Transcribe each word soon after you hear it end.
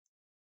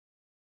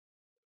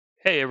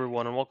Hey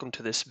everyone, and welcome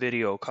to this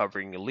video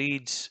covering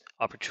leads,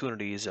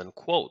 opportunities, and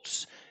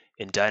quotes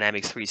in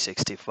Dynamics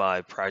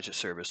 365 Project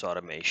Service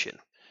Automation.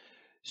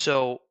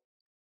 So,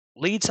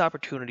 leads,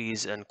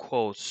 opportunities, and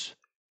quotes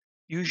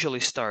usually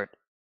start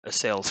a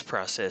sales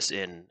process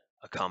in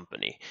a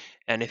company.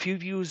 And if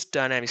you've used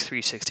Dynamics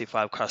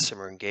 365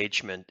 Customer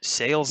Engagement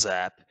Sales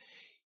app,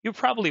 you've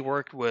probably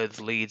worked with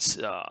leads,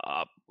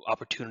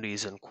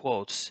 opportunities, and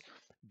quotes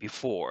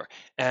before.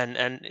 And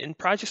in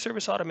Project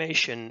Service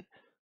Automation,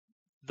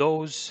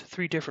 those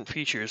three different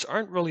features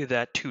aren't really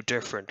that too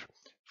different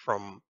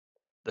from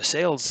the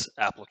sales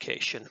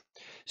application.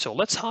 So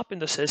let's hop in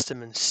the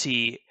system and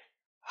see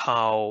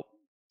how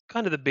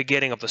kind of the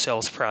beginning of the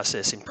sales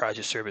process in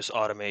project service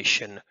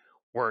automation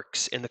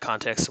works in the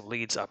context of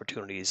leads,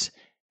 opportunities,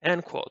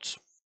 and quotes.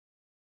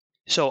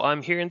 So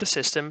I'm here in the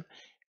system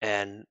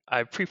and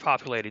I've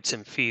pre-populated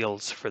some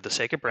fields for the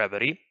sake of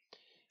brevity.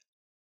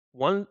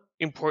 One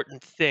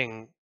important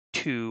thing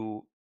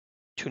to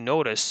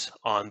notice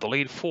on the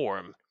lead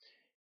form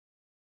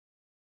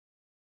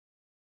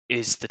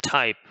is the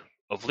type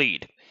of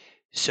lead.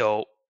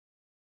 So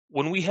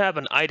when we have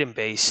an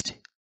item-based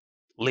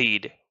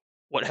lead,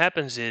 what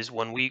happens is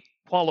when we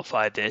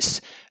qualify this,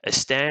 a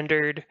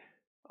standard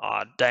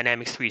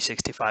Dynamics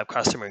 365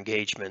 customer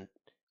engagement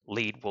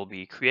lead will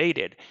be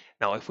created.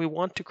 Now, if we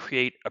want to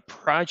create a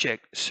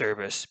project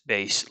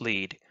service-based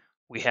lead,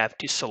 we have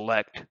to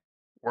select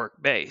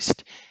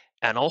work-based.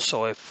 And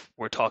also, if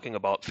we're talking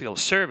about field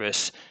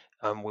service,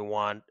 we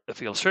want a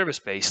field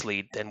service-based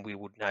lead, then we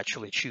would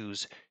naturally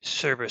choose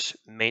service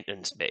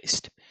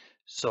maintenance-based.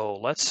 So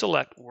let's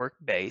select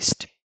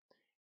work-based,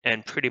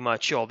 and pretty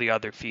much all the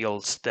other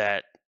fields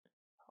that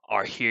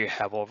are here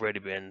have already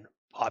been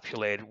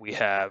populated. We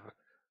have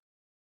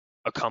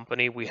a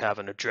company, we have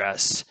an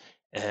address,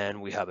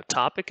 and we have a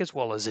topic as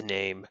well as a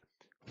name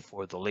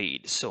for the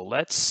lead. So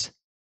let's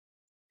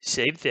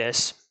save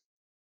this.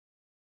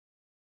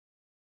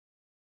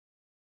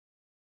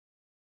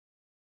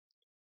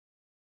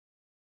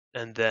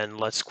 And then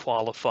let's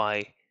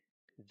qualify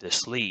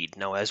this lead.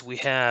 Now, as we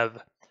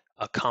have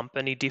a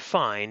company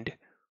defined,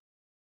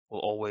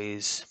 we'll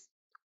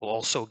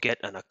also get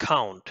an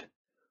account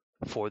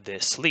for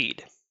this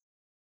lead.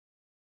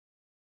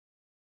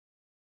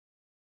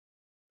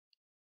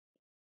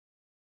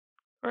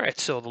 All right,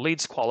 so the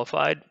lead's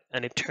qualified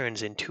and it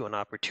turns into an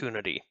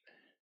opportunity.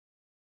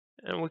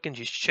 And we can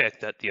just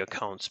check that the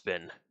account's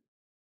been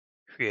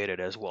created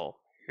as well.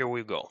 Here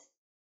we go. All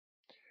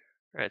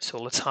right, so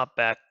let's hop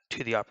back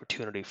to the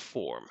opportunity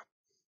form.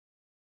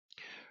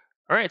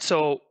 All right,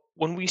 so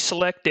when we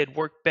selected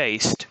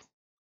work-based,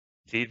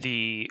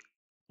 the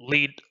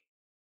lead,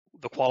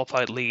 the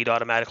qualified lead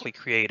automatically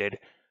created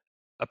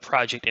a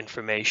project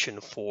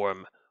information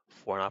form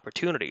for an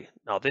opportunity.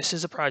 Now, this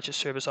is a project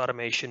service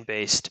automation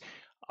based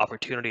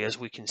opportunity. As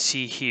we can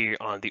see here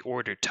on the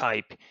order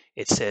type,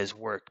 it says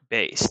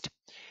work-based.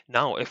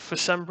 Now, if for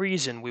some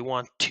reason we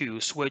want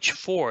to switch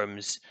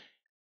forms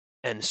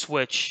and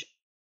switch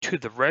to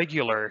the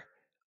regular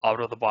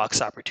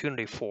out-of-the-box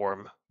opportunity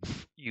form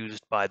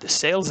used by the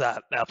sales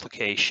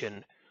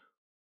application,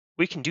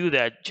 we can do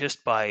that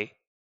just by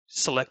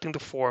selecting the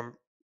form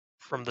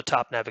from the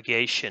top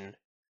navigation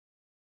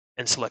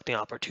and selecting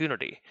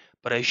opportunity.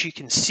 But as you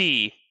can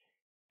see,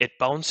 it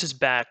bounces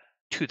back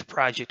to the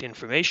project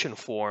information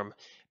form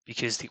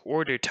because the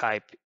order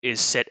type is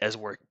set as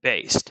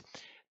work-based.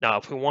 Now,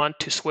 if we want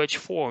to switch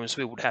forms,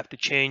 we would have to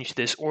change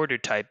this order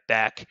type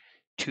back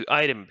to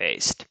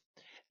item-based.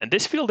 And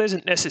this field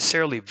isn't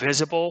necessarily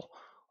visible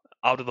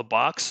out of the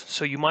box,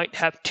 so you might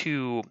have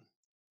to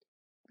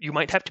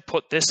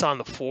put this on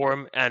the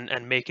form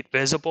and make it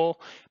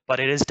visible, but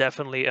it is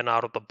definitely an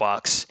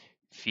out-of-the-box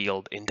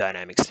field in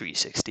Dynamics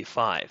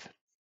 365.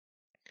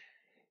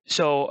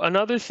 So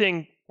another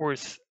thing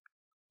worth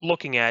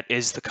looking at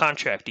is the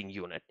contracting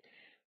unit.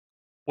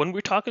 When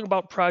we're talking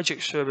about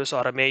project service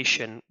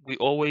automation, we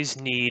always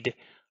need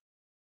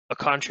a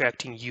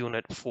contracting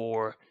unit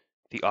for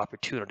the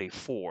opportunity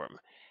form.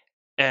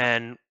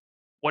 And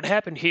what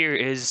happened here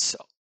is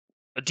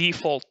a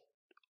default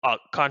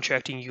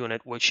contracting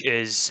unit, which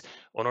is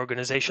an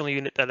organizational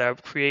unit that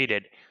I've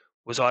created,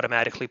 was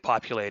automatically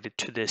populated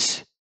to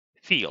this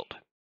field.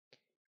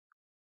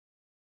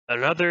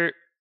 Another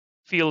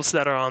fields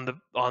that are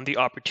on the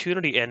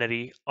opportunity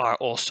entity are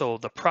also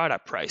the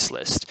product price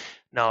list.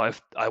 Now,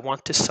 if I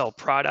want to sell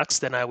products,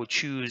 then I would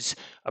choose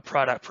a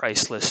product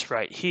price list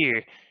right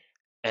here.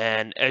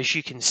 And as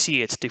you can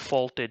see, it's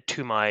defaulted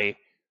to my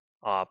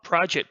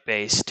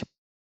project-based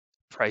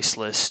price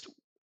list.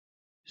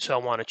 So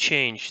I want to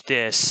change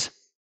this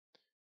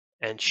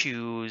and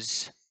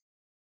choose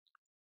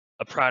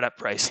a product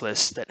price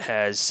list that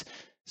has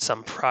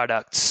some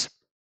products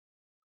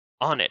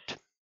on it.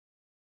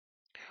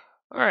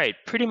 All right,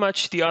 pretty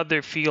much the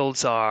other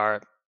fields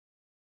are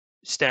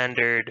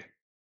standard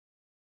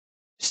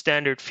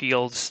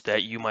fields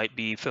that you might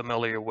be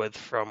familiar with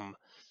from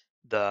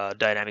the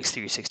Dynamics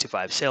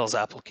 365 sales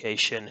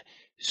application.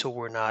 So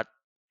we're not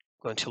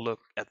going to look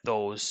at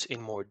those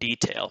in more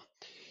detail.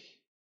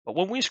 But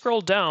when we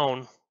scroll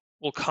down,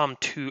 we'll come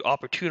to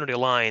opportunity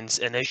lines,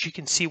 and as you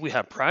can see, we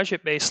have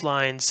project-based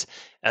lines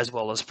as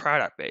well as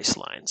product-based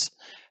lines.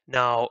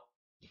 Now,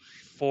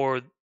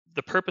 for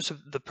the purpose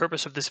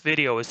of this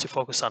video is to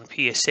focus on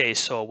PSA.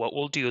 So what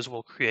we'll do is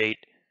we'll create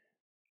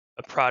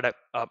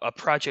a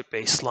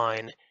project-based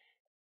line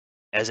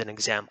as an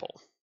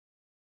example.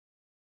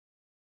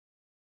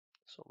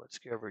 So let's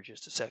give her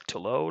just a sec to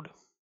load.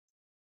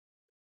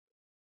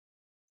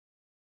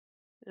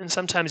 And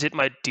sometimes it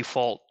might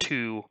default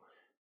to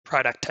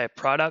product type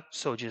product.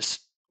 So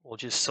we'll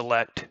just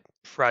select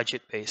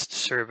project-based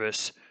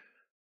service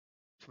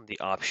from the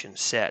option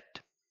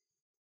set.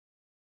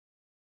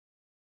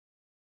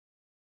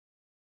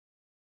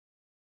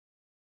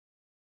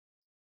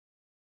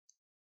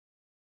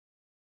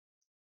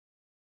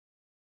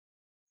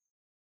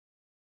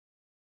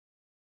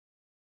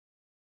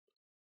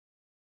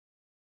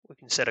 We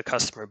can set a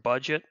customer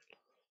budget.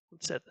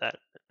 Let's set that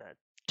at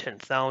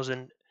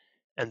 10,000,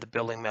 and the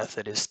billing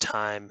method is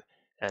time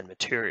and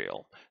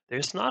material.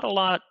 There's not a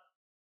lot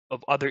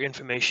of other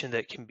information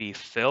that can be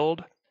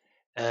filled,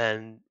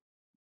 and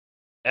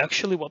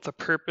actually what the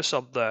purpose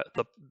of the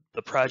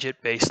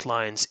project-based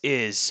lines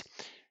is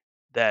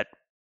that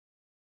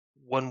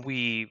when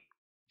we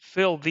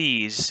fill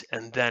these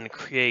and then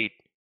create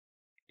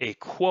a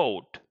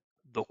quote,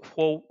 the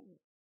quote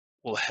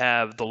will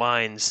have the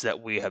lines that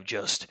we have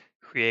just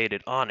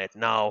created on it.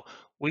 Now,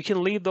 we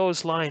can leave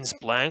those lines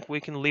blank. We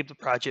can leave the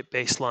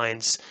project-based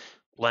lines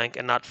blank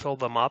and not fill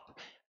them up.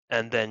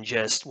 And then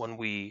just when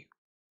we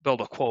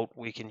build a quote,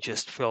 we can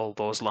just fill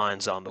those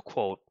lines on the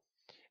quote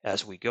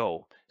as we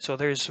go. So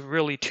there's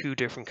really two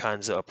different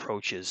kinds of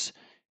approaches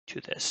to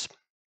this.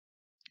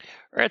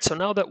 All right, so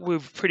now that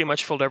we've pretty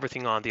much filled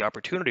everything on the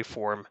opportunity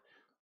form,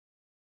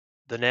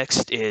 the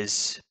next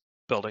is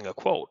building a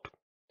quote.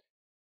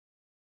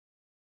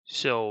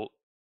 So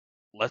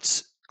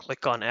let's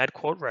click on Add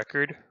Quote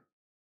Record,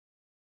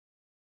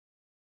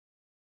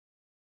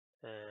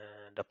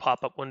 and a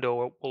pop-up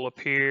window will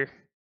appear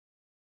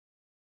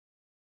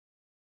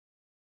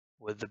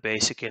with the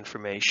basic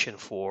information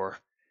for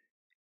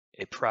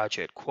a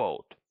project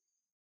quote.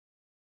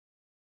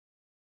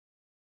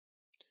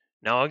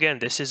 Now again,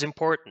 this is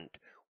important.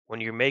 When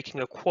you're making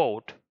a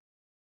quote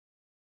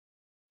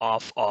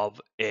off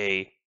of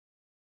a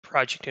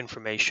project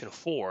information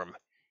form,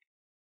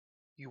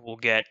 you will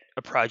get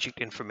a project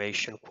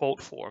information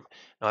quote form.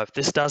 Now, if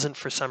this doesn't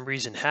for some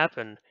reason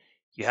happen,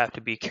 you have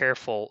to be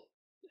careful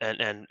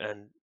and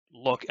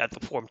look at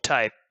the form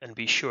type and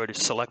be sure to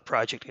select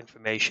project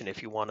information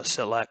if you want to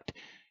select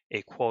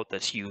a quote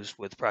that's used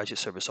with project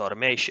service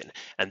automation.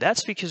 And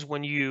that's because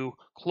when you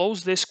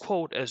close this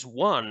quote as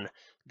one,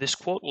 this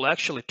quote will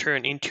actually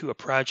turn into a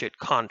project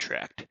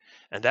contract.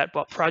 And that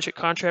project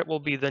contract will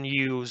be then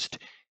used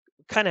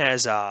kind of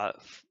as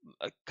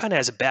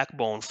a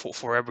backbone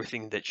for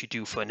everything that you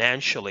do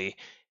financially,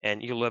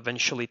 and you'll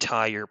eventually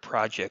tie your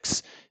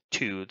projects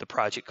to the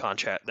project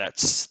contract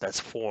that's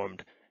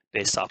formed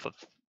based off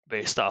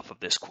of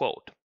this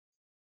quote.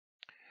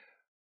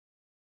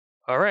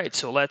 All right,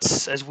 so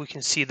as we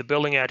can see, the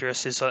billing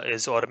address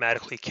is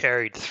automatically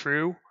carried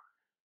through.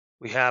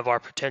 We have our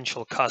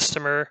potential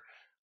customer,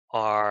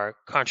 our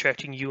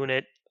contracting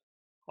unit,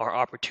 our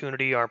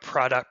opportunity, our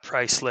product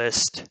price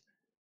list,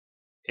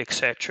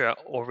 etc.,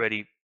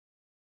 already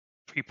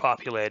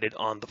pre-populated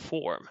on the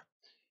form.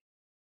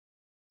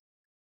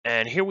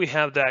 And here we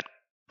have that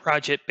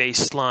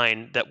project-based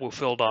line that we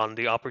filled on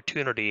the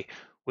opportunity.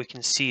 We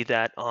can see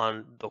that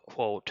on the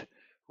quote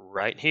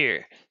right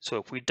here. So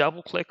if we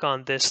double click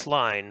on this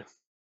line,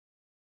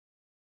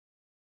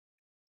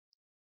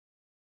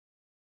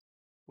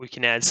 we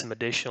can add some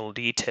additional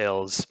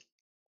details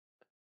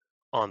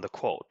on the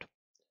quote.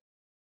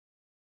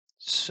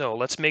 So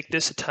let's make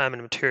this a time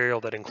and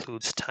material that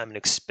includes time and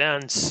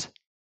expense.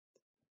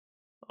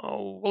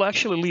 Oh, we'll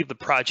actually leave the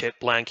project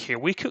blank here.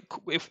 We could,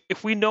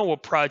 if we know a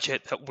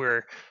project that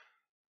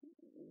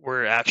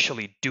we're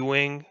actually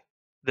doing,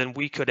 then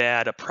we could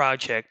add a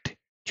project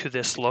to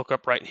this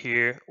lookup right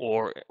here,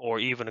 or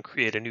even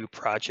create a new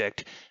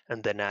project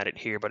and then add it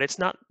here. But it's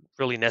not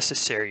really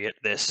necessary at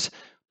this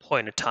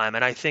point in time.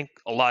 And I think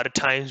a lot of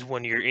times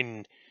when you're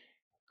in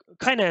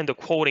kind of in the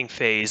quoting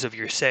phase of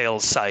your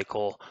sales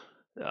cycle,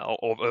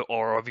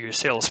 or of your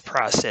sales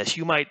process,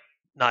 you might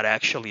not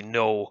actually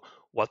know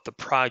what the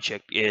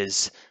project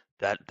is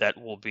that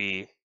will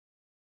be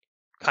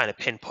kind of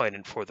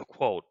pinpointed for the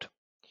quote.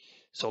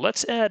 So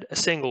let's add a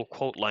single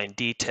quote line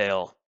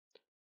detail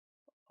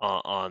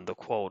on the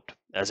quote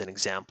as an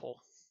example.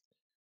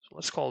 So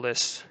let's call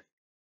this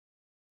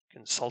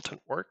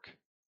consultant work,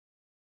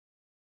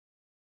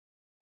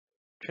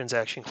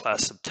 transaction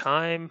class of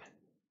time,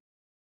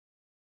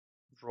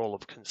 role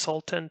of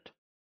consultant,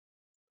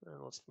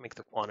 and let's make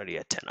the quantity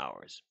at 10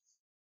 hours.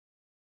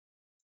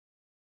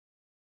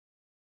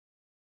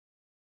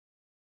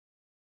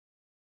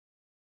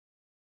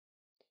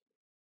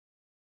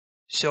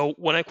 So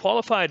when I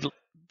qualified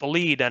the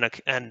lead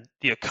and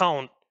the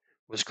account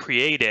was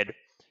created,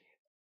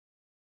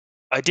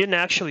 I didn't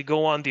actually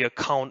go on the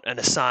account and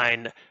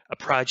assign a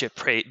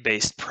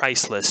project-based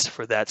price list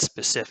for that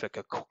specific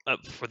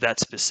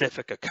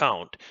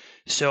account.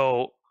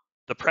 So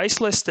the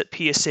price list that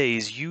PSA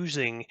is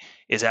using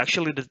is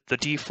actually the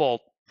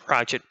default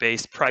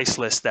project-based price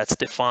list that's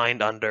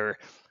defined under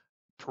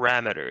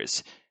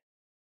parameters.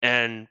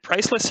 And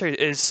price lists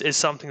is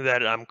something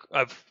that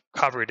I've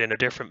covered in a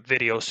different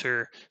video,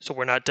 sir. So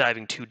we're not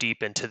diving too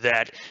deep into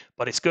that.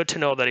 But it's good to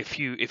know that if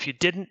you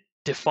didn't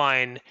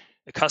define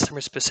a customer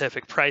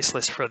specific price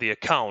list for the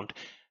account,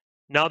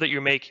 now that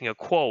you're making a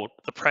quote,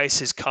 the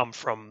prices come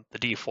from the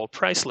default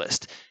price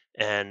list.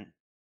 And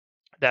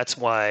that's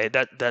why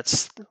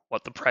that's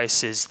what the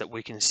prices that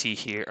we can see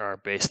here are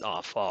based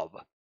off of.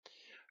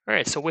 All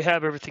right, so we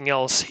have everything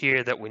else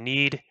here that we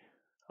need.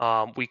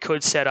 We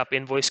could set up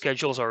invoice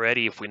schedules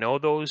already if we know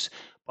those,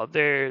 but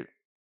they're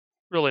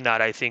really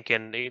not, I think,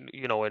 in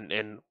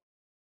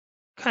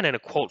kind of in a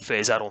quote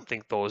phase, I don't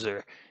think those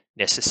are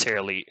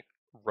necessarily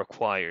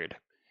required.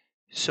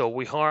 So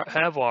we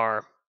have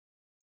our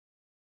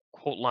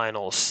quote line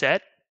all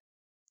set,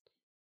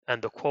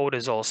 and the quote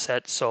is all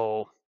set.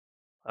 So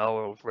I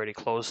already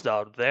closed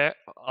out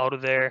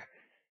of there,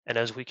 and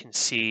as we can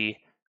see,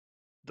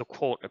 the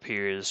quote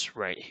appears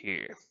right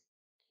here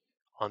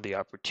on the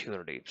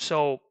opportunity.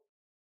 So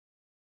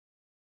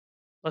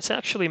let's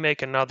actually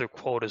make another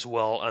quote as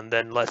well, and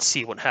then let's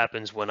see what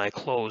happens when I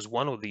close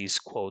one of these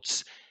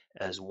quotes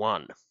as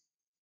one.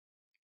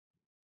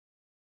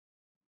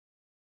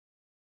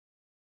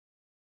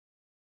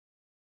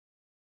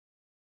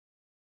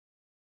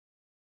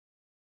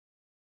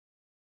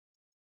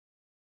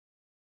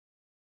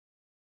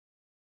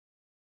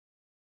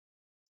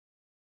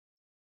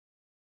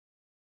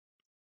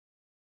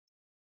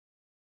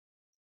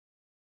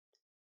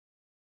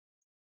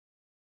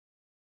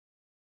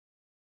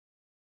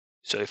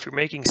 So if you're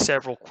making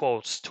several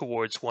quotes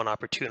towards one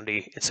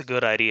opportunity, it's a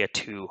good idea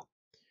to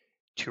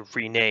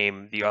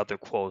rename the other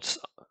quotes,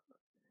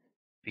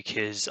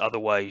 because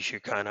otherwise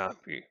you're gonna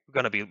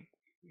be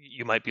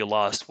you might be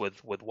lost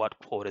with what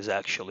quote is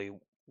actually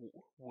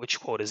which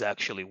quote is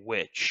actually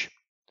which.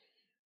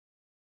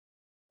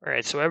 All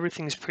right, so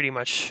everything's pretty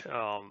much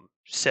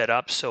set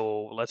up.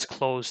 So let's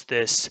close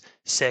this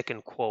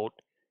second quote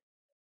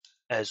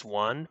as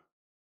one,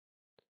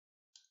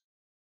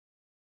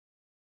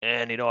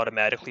 and it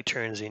automatically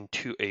turns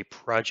into a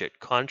project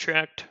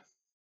contract.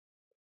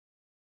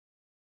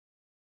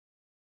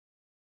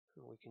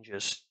 We can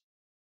just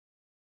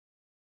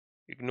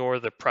ignore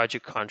the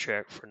project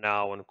contract for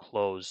now and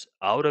close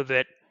out of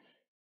it.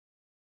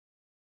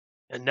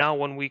 And now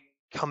when we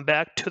come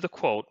back to the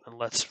quote, and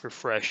let's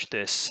refresh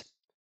this,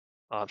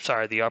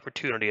 the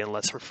opportunity, and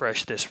let's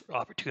refresh this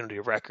opportunity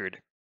record.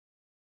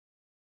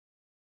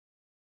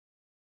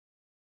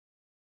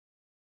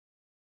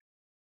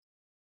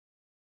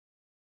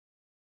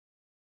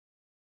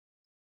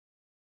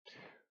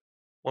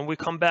 When we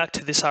come back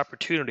to this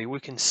opportunity, we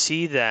can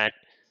see that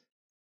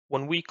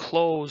when we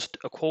closed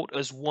a quote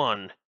as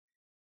one,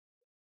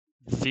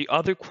 the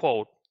other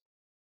quote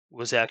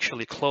was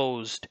actually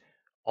closed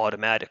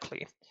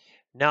automatically.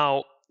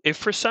 Now, if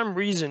for some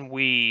reason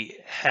we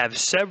have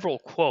several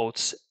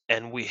quotes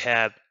and we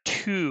have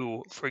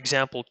for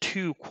example,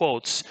 two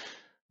quotes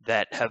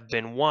that have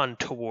been won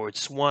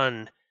towards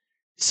one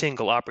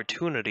single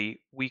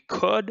opportunity, we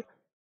could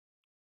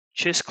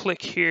just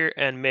click here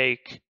and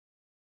make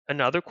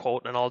another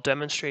quote, and I'll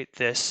demonstrate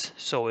this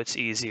so it's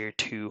easier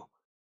to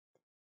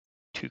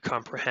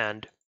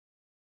comprehend.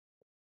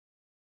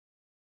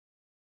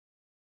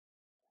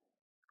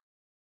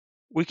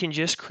 We can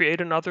just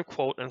create another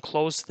quote and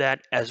close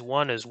that as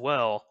one as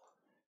well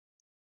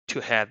to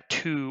have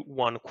two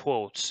one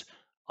quotes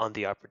on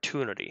the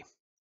opportunity.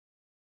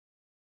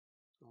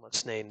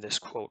 Let's name this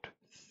quote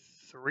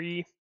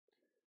 3,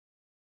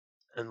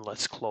 and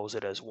let's close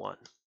it as one.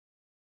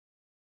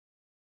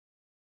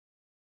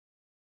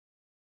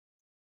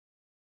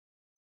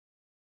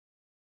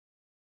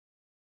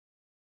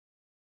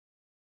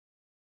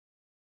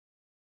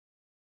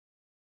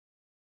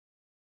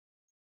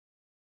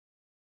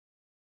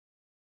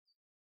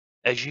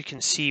 As you can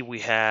see, we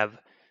have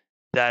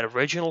that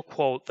original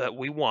quote that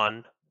we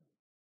won,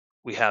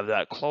 we have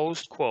that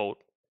closed quote,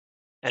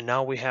 and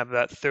now we have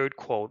that third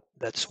quote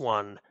that's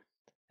won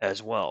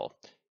as well.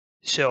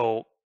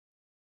 So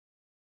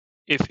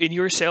if in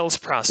your sales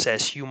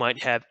process you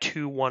might have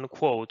two one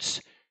quotes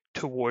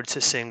towards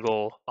a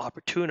single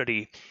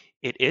opportunity,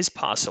 it is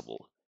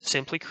possible.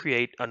 Simply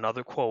create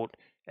another quote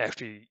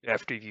after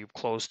you've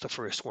closed the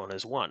first one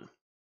as one.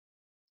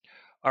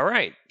 All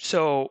right,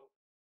 so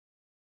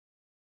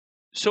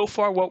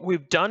far what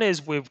we've done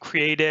is we've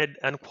created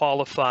and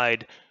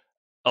qualified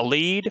a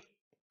lead.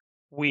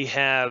 We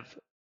have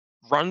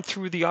run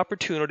through the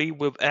opportunity.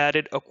 We've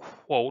added a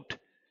quote,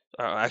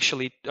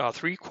 actually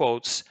 3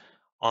 quotes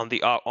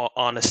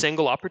on a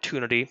single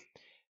opportunity.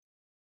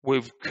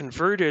 We've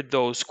converted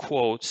those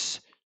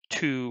quotes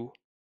to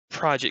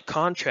project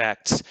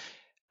contracts,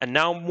 and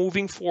now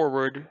moving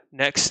forward,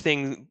 next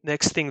thing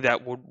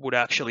that would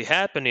actually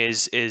happen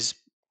is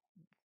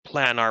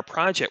plan our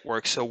project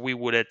work. So we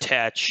would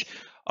attach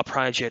a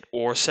project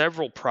or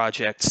several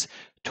projects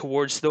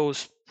towards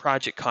those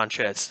project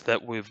contracts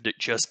that we've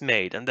just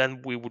made. And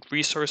then we would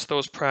resource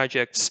those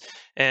projects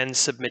and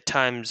submit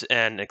times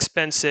and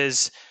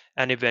expenses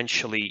and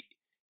eventually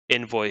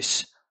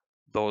invoice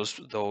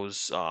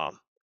those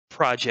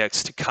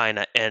projects to kind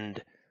of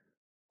end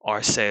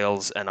our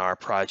sales and our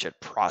project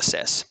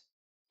process.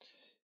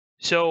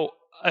 So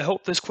I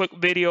hope this quick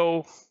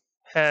video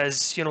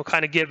has,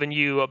 kind of given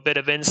you a bit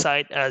of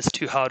insight as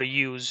to how to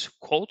use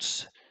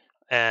quotes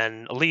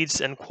and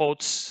leads and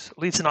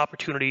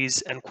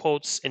opportunities and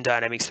quotes in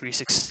Dynamics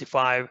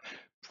 365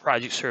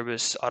 project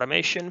service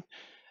automation.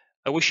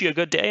 I wish you a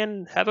good day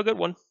and have a good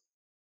one.